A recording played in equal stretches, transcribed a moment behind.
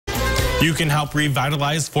You can help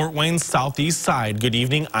revitalize Fort Wayne's southeast side. Good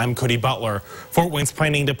evening, I'm Cody Butler. Fort Wayne's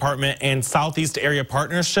Planning Department and Southeast Area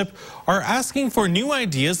Partnership are asking for new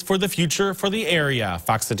ideas for the future for the area.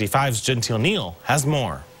 Fox 55's Gentile Neal has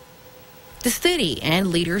more. The city and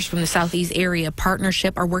leaders from the Southeast Area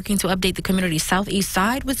Partnership are working to update the community's southeast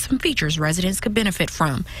side with some features residents could benefit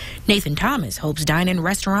from. Nathan Thomas hopes dine-in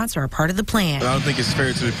restaurants are a part of the plan. I don't think it's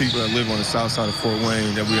fair to the people that live on the south side of Fort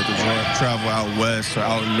Wayne that we have to travel out west or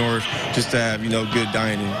out north just to have, good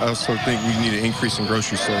dining. I also think we need an increase in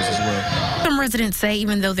grocery stores as well. Some residents say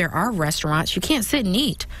even though there are restaurants, you can't sit and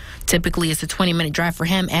eat. Typically, it's a 20-minute drive for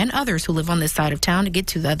him and others who live on this side of town to get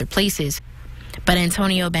to the other places. But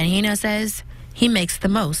Antonio Benhina says he makes the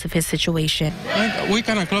most of his situation. We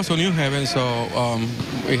kind of close to New Haven, so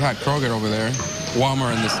we had Kroger over there,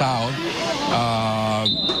 Walmart in the south,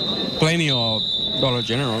 plenty of Dollar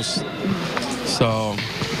Generals. So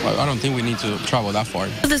I don't think we need to travel that far.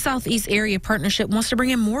 The Southeast Area Partnership wants to bring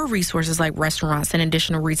in more resources like restaurants and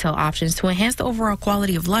additional retail options to enhance the overall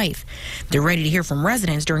quality of life. They're ready to hear from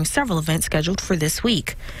residents during several events scheduled for this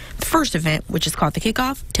week. The first event, which is called the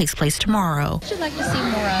Kickoff, takes place tomorrow. What would you like to see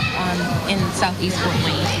more of in Southeast Fort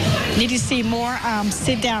Wayne? Need to see more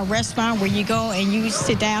sit-down restaurant where you go and you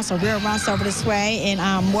sit down, so restaurants over this way,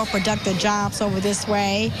 and more productive jobs over this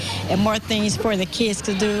way, and more things for the kids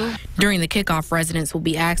to do. During the kickoff, residents will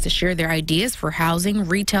be asked to share their ideas for housing,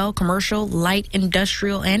 retail, commercial, light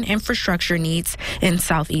industrial, and infrastructure needs in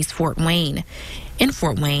Southeast Fort Wayne. In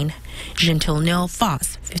Fort Wayne, Gentile Neal,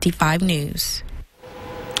 Fox 55 News.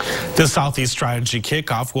 The Southeast Strategy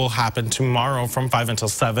Kickoff will happen tomorrow from 5 until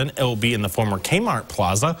 7. It will be in the former Kmart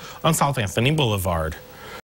Plaza on South Anthony Boulevard.